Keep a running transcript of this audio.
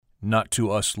Not to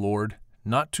us, Lord,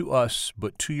 not to us,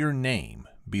 but to your name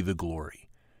be the glory,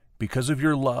 because of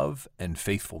your love and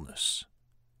faithfulness.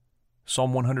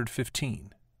 Psalm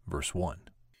 115, verse 1.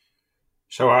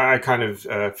 So I kind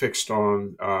of fixed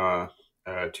on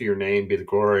to your name be the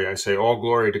glory. I say, all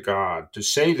glory to God. To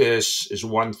say this is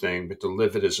one thing, but to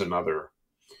live it is another.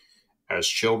 As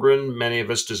children, many of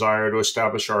us desire to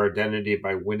establish our identity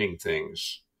by winning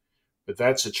things, but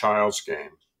that's a child's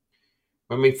game.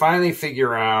 When we finally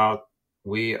figure out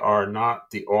we are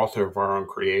not the author of our own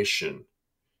creation,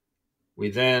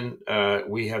 we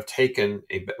have taken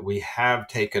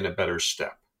a better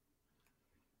step.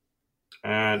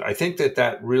 And I think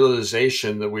that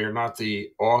realization that we are not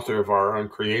the author of our own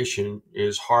creation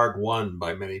is hard won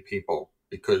by many people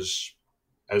because,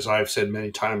 as I've said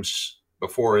many times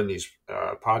before in these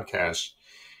podcasts,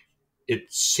 it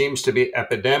seems to be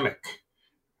epidemic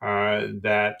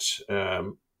that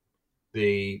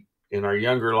in our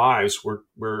younger lives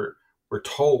we're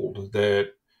told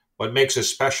that what makes us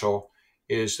special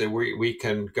is that we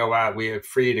can go out, we are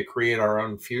free to create our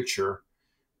own future,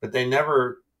 but they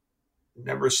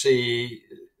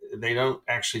they don't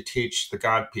actually teach the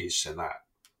God piece in that.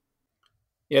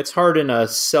 Yeah, it's hard in a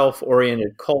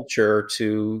self-oriented culture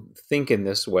to think in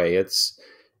this way.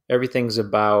 Everything's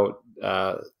about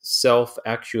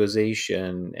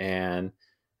self-actualization and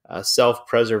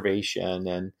self-preservation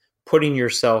and putting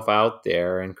yourself out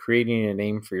there and creating a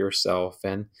name for yourself.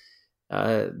 And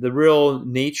the real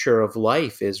nature of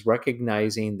life is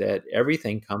recognizing that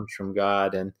everything comes from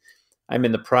God. And I'm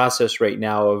in the process right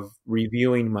now of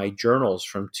reviewing my journals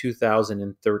from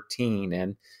 2013.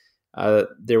 And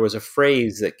there was a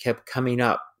phrase that kept coming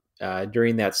up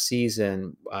during that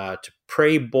season to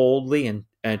pray boldly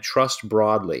and trust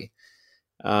broadly.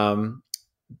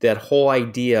 That whole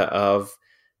idea of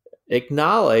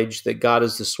acknowledge that God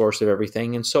is the source of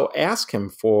everything. And so ask him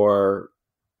for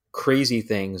crazy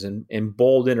things and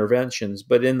bold interventions.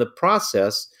 But in the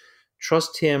process,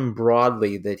 trust him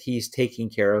broadly that he's taking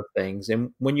care of things. And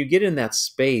when you get in that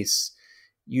space,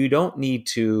 you don't need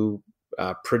to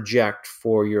project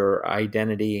for your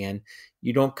identity, and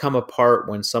you don't come apart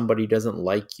when somebody doesn't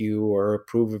like you or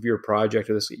approve of your project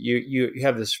or this. You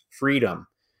have this freedom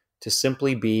to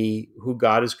simply be who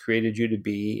God has created you to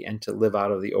be and to live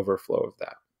out of the overflow of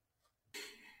that.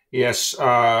 Yes,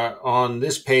 on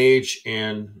this page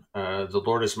in The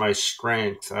Lord is My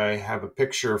Strength, I have a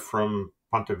picture from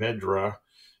Pontevedra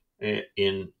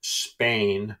in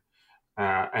Spain,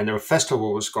 and a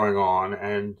festival was going on,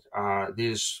 and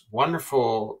these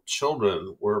wonderful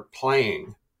children were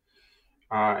playing.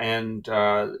 And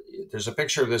there's a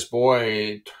picture of this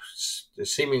boy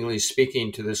seemingly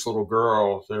speaking to this little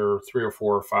girl. They're 3 or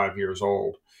 4 or 5 years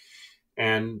old.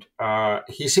 And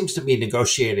he seems to be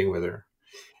negotiating with her.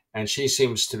 And she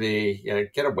seems to be,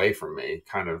 get away from me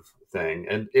kind of thing.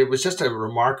 And it was just a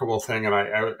remarkable thing. And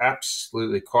I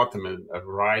absolutely caught them in a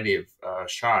variety of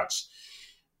shots.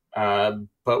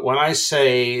 But when I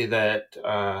say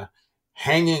that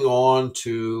hanging on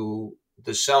to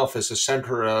the self as the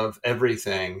center of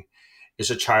everything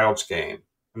is a child's game,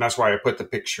 and that's why I put the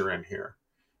picture in here,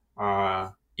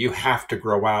 you have to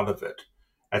grow out of it.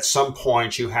 At some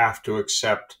point, you have to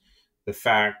accept the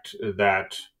fact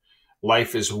that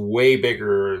life is way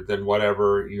bigger than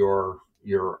whatever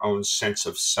your own sense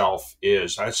of self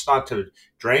is. It's not to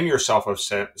drain yourself of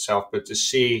self, but to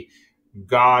see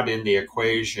God in the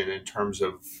equation in terms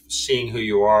of seeing who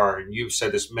you are. And you've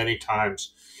said this many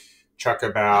times, Chuck,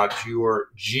 about your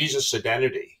Jesus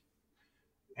identity.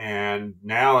 And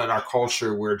now in our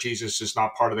culture where Jesus is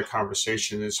not part of the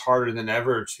conversation, it's harder than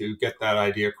ever to get that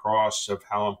idea across of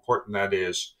how important that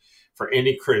is for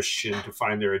any Christian to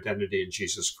find their identity in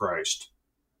Jesus Christ.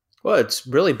 Well, it's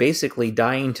really basically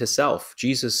dying to self.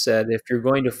 Jesus said, if you're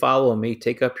going to follow me,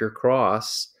 take up your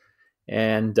cross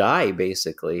and die,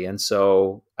 basically. And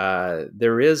so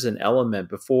there is an element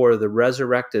before the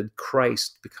resurrected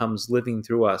Christ becomes living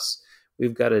through us.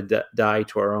 We've got to die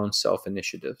to our own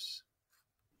self-initiatives.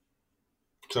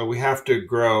 So we have to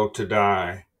grow to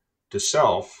die to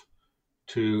self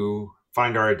to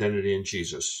find our identity in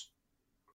Jesus.